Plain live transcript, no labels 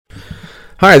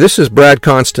Hi, this is Brad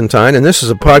Constantine, and this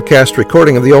is a podcast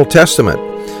recording of the Old Testament.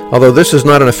 Although this is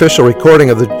not an official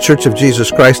recording of the Church of Jesus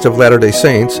Christ of Latter-day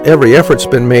Saints, every effort's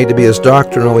been made to be as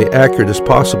doctrinally accurate as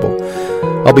possible.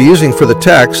 I'll be using for the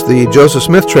text the Joseph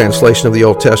Smith translation of the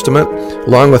Old Testament,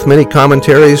 along with many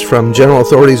commentaries from general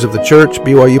authorities of the Church,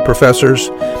 BYU professors,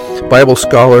 Bible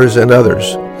scholars, and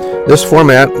others. This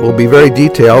format will be very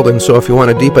detailed, and so if you want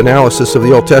a deep analysis of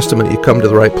the Old Testament, you come to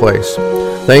the right place.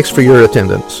 Thanks for your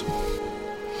attendance.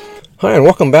 Hi, and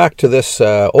welcome back to this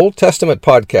Old Testament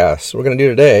podcast. We're going to do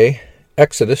today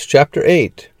Exodus chapter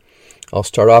 8. I'll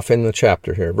start off in the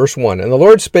chapter here. Verse 1, And the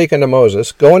Lord spake unto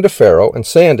Moses, Go unto Pharaoh, and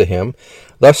say unto him,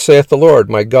 Thus saith the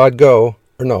Lord, my God,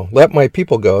 let my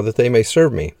people go, that they may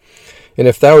serve me. And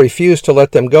if thou refuse to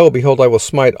let them go, behold, I will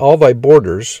smite all thy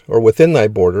borders, or within thy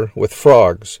border, with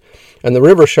frogs. And the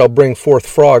river shall bring forth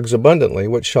frogs abundantly,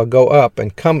 which shall go up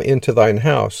and come into thine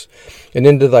house, and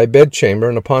into thy bedchamber,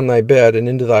 and upon thy bed, and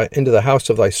into the house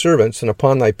of thy servants, and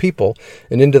upon thy people,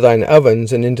 and into thine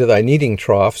ovens, and into thy kneading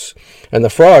troughs. And the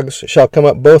frogs shall come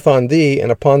up both on thee,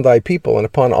 and upon thy people, and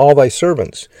upon all thy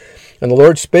servants. And the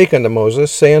Lord spake unto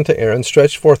Moses, Say unto Aaron,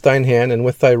 Stretch forth thine hand, and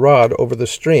with thy rod over the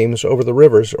streams, over the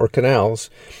rivers or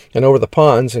canals, and over the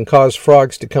ponds, and cause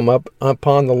frogs to come up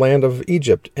upon the land of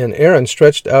Egypt. And Aaron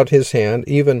stretched out his hand,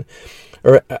 and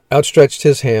Aaron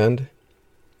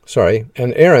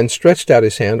stretched out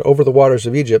his hand over the waters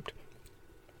of Egypt,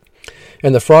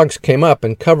 and the frogs came up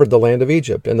and covered the land of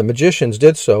Egypt. And the magicians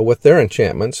did so with their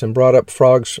enchantments, and brought up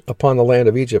frogs upon the land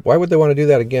of Egypt. Why would they want to do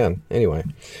that again? Anyway.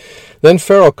 Then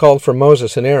Pharaoh called for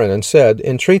Moses and Aaron, and said,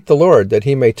 Entreat the Lord, that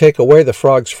he may take away the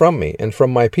frogs from me, and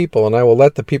from my people, and I will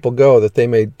let the people go, that they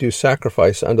may do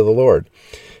sacrifice unto the Lord.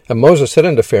 And Moses said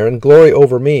unto Pharaoh, Glory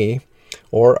over me,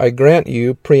 or I grant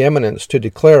you preeminence to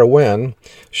declare when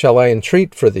shall I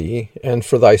entreat for thee, and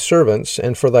for thy servants,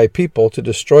 and for thy people, to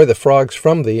destroy the frogs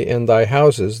from thee and thy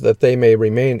houses, that they may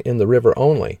remain in the river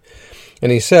only.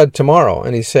 And he said, Tomorrow.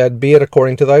 And he said, Be it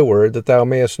according to thy word, that thou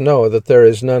mayest know that there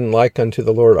is none like unto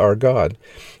the Lord our God.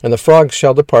 And the frogs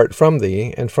shall depart from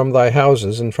thee, and from thy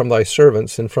houses, and from thy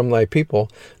servants, and from thy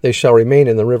people. They shall remain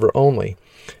in the river only.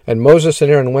 And Moses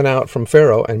and Aaron went out from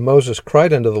Pharaoh, and Moses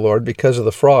cried unto the Lord because of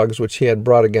the frogs which he had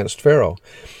brought against Pharaoh.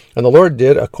 And the Lord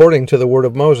did according to the word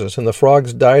of Moses, and the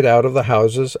frogs died out of the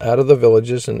houses, out of the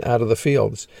villages, and out of the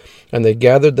fields. And they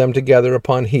gathered them together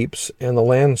upon heaps, and the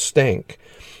land stank.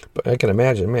 But I can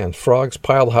imagine, frogs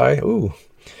piled high. Ooh.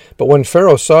 But when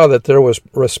Pharaoh saw that there was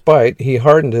respite, he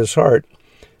hardened his heart,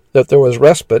 that there was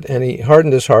respite, and he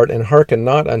hardened his heart, and hearkened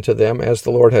not unto them, as the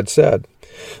Lord had said.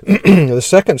 The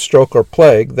second stroke or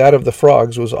plague, that of the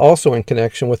frogs, was also in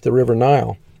connection with the river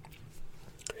Nile.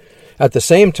 At the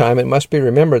same time, it must be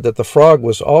remembered that the frog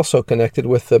was also connected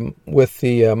with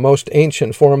the most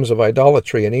ancient forms of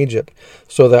idolatry in Egypt,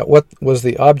 so that what was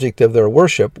the object of their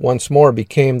worship once more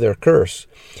became their curse.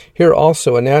 Here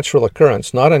also a natural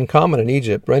occurrence, not uncommon in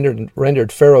Egypt,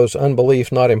 rendered Pharaoh's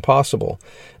unbelief not impossible.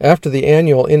 After the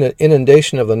annual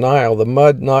inundation of the Nile, the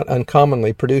mud not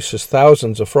uncommonly produces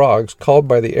thousands of frogs, called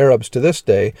by the Arabs to this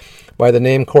day by the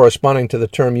name corresponding to the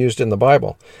term used in the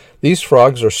Bible. These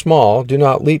frogs are small, do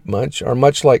not leap much, are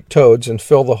much like toads, and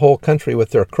fill the whole country with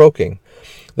their croaking.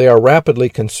 They are rapidly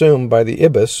consumed by the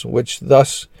ibis, which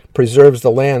thus preserves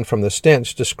the land from the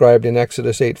stench described in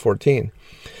Exodus 8:14.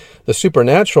 The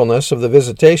supernaturalness of the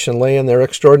visitation lay in their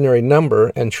extraordinary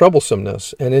number and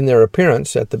troublesomeness, and in their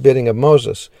appearance at the bidding of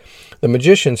Moses. The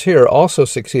magicians here also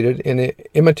succeeded in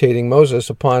imitating Moses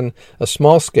upon a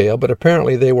small scale, but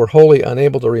apparently they were wholly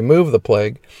unable to remove the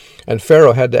plague, and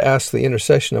Pharaoh had to ask the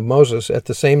intercession of Moses, at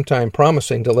the same time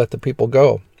promising to let the people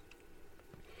go.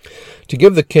 To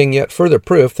give the king yet further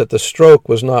proof that the stroke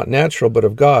was not natural but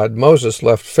of God, Moses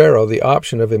left Pharaoh the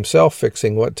option of himself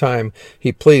fixing what time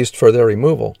he pleased for their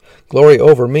removal. Glory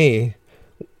over me,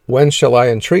 when shall I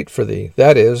entreat for thee?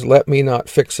 That is, let me not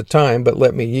fix a time, but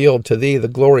let me yield to thee the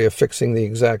glory of fixing the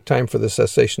exact time for the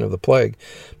cessation of the plague.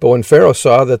 But when Pharaoh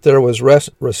saw that there was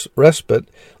respite,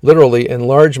 literally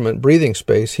enlargement, breathing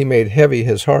space, he made heavy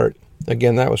his heart.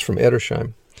 Again, that was from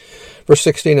Edersheim. Verse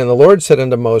 16, And the Lord said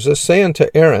unto Moses, Say unto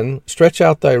Aaron, Stretch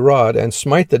out thy rod, and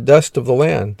smite the dust of the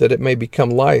land, that it may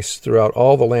become lice throughout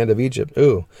all the land of Egypt.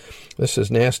 Ooh, this is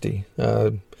nasty.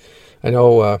 Never mind,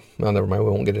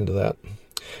 we won't get into that.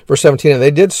 Verse 17, and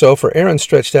they did so, for Aaron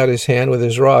stretched out his hand with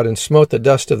his rod and smote the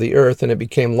dust of the earth, and it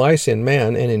became lice in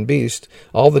man and in beast.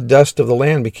 All the dust of the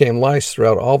land became lice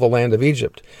throughout all the land of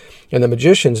Egypt. And the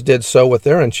magicians did so with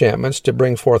their enchantments to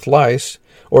bring forth lice,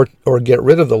 or get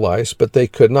rid of the lice, but they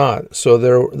could not. So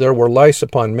there were lice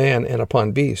upon man and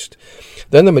upon beast.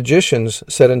 Then the magicians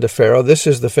said unto Pharaoh, This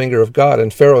is the finger of God.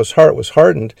 And Pharaoh's heart was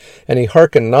hardened, and he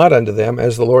hearkened not unto them,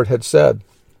 as the Lord had said.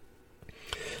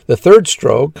 The third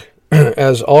stroke,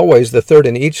 as always the third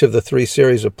in each of the three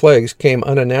series of plagues, came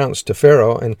unannounced to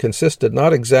Pharaoh, and consisted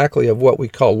not exactly of what we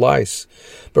call lice,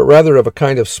 but rather of a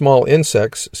kind of small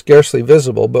insects, scarcely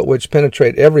visible, but which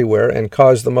penetrate everywhere and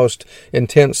cause the most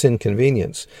intense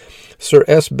inconvenience. Sir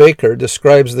S. Baker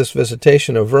describes this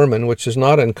visitation of vermin, which is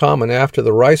not uncommon after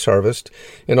the rice harvest.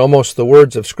 In almost the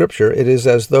words of Scripture, it is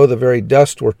as though the very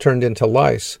dust were turned into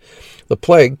lice. The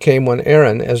plague came when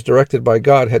Aaron, as directed by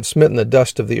God, had smitten the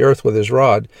dust of the earth with his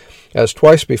rod. As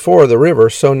twice before the river,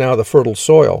 so now the fertile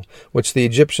soil, which the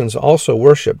Egyptians also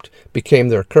worshipped, became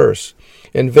their curse.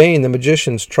 In vain the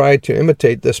magicians tried to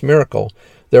imitate this miracle.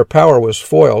 Their power was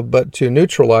foiled, but to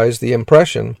neutralize the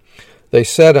impression, they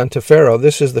said unto Pharaoh,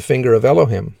 This is the finger of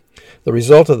Elohim, the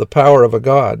result of the power of a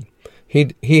god.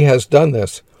 He has done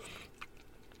this.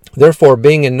 Therefore,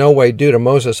 being in no way due to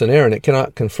Moses and Aaron, it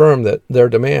cannot confirm that their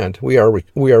demand. We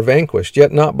are vanquished,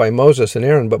 yet not by Moses and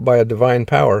Aaron, but by a divine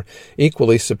power,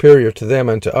 equally superior to them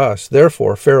and to us.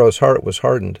 Therefore, Pharaoh's heart was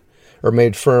hardened, or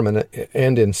made firm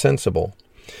and insensible.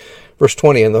 Verse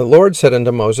 20, And the Lord said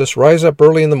unto Moses, Rise up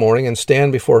early in the morning, and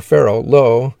stand before Pharaoh,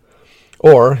 lo,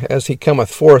 or as he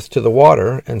cometh forth to the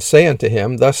water, and say unto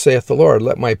him, Thus saith the Lord,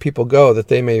 Let my people go, that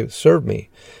they may serve me.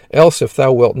 Else, if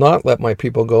thou wilt not let my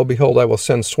people go, behold, I will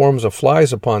send swarms of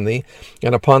flies upon thee,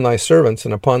 and upon thy servants,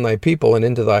 and upon thy people, and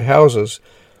into thy houses.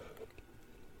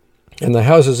 And the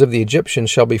houses of the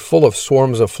Egyptians shall be full of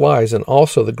swarms of flies, and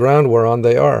also the ground whereon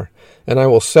they are. And I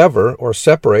will sever, or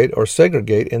separate, or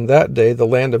segregate in that day the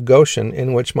land of Goshen,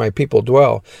 in which my people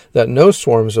dwell, that no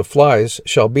swarms of flies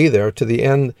shall be there, to the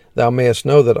end thou mayest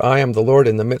know that I am the Lord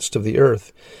in the midst of the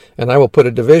earth. And I will put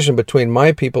a division between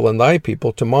my people and thy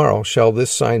people. Tomorrow shall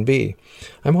this sign be.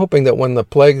 I'm hoping that when the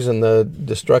plagues and the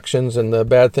destructions and the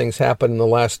bad things happen in the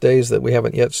last days that we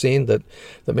haven't yet seen, that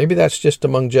maybe that's just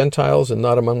among Gentiles and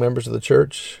not among members of the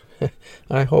church.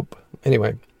 I hope.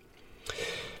 Anyway.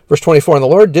 Verse 24, And the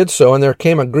Lord did so, and there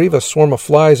came a grievous swarm of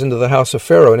flies into the house of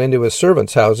Pharaoh, and into his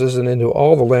servants' houses, and into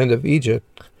all the land of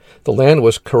Egypt. The land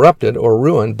was corrupted or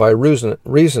ruined by reason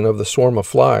of the swarm of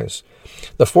flies.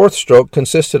 The fourth stroke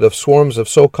consisted of swarms of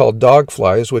so-called dog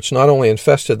flies, which not only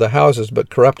infested the houses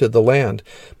but corrupted the land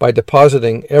by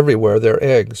depositing everywhere their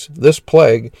eggs. This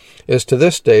plague is to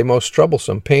this day most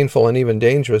troublesome, painful, and even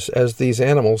dangerous, as these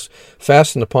animals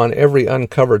fasten upon every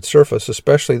uncovered surface,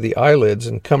 especially the eyelids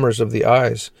and corners of the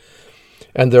eyes,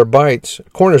 and their bites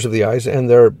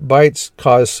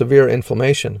cause severe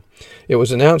inflammation. It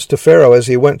was announced to Pharaoh as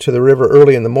he went to the river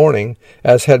early in the morning,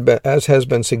 as has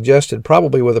been suggested,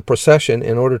 probably with a procession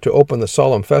in order to open the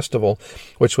solemn festival,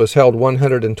 which was held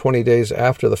 120 days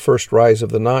after the first rise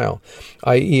of the Nile,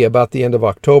 i.e. about the end of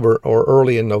October or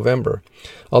early in November.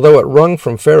 Although it wrung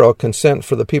from Pharaoh consent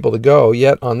for the people to go,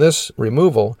 yet on this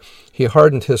removal he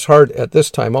hardened his heart at this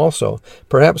time also,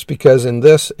 perhaps because in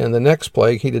this and the next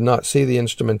plague he did not see the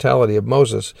instrumentality of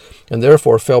Moses, and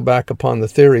therefore fell back upon the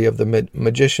theory of the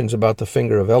magicians about the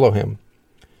finger of Elohim.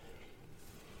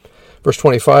 Verse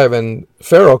 25, And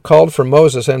Pharaoh called for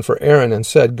Moses and for Aaron, and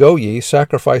said, Go ye,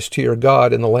 sacrifice to your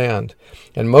God in the land.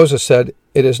 And Moses said,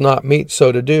 It is not meet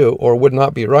so to do, or would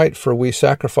not be right, for we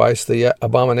sacrifice the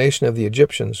abomination of the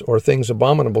Egyptians, or things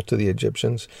abominable to the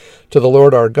Egyptians, to the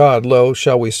Lord our God. Lo,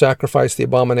 shall we sacrifice the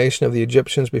abomination of the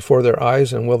Egyptians before their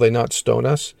eyes, and will they not stone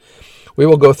us? We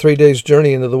will go 3 days'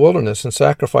 journey into the wilderness, and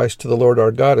sacrifice to the Lord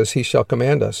our God as he shall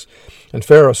command us. And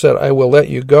Pharaoh said, I will let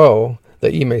you go,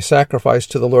 that ye may sacrifice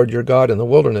to the Lord your God in the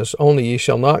wilderness, only ye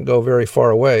shall not go very far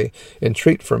away.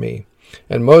 Entreat for me.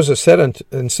 And Moses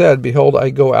said, Behold, I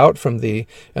go out from thee,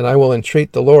 and I will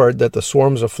entreat the Lord, that the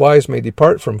swarms of flies may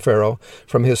depart from Pharaoh,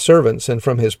 from his servants, and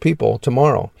from his people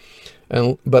tomorrow.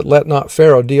 But let not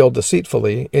Pharaoh deal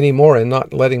deceitfully any more in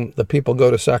not letting the people go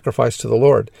to sacrifice to the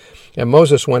Lord. And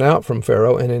Moses went out from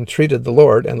Pharaoh and entreated the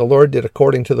Lord, and the Lord did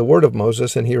according to the word of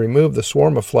Moses, and he removed the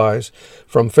swarm of flies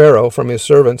from Pharaoh, from his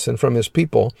servants, and from his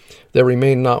people. There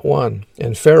remained not one.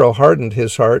 And Pharaoh hardened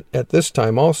his heart at this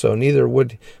time also, neither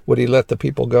would he let the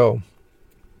people go.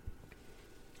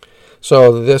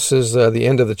 So this is the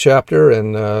end of the chapter,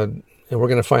 and we're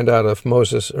going to find out if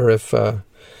Moses, or if...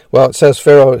 Well, it says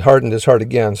Pharaoh hardened his heart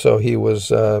again, so he was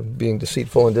being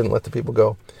deceitful and didn't let the people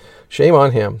go. Shame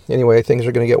on him. Anyway, things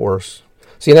are going to get worse.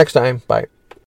 See you next time. Bye.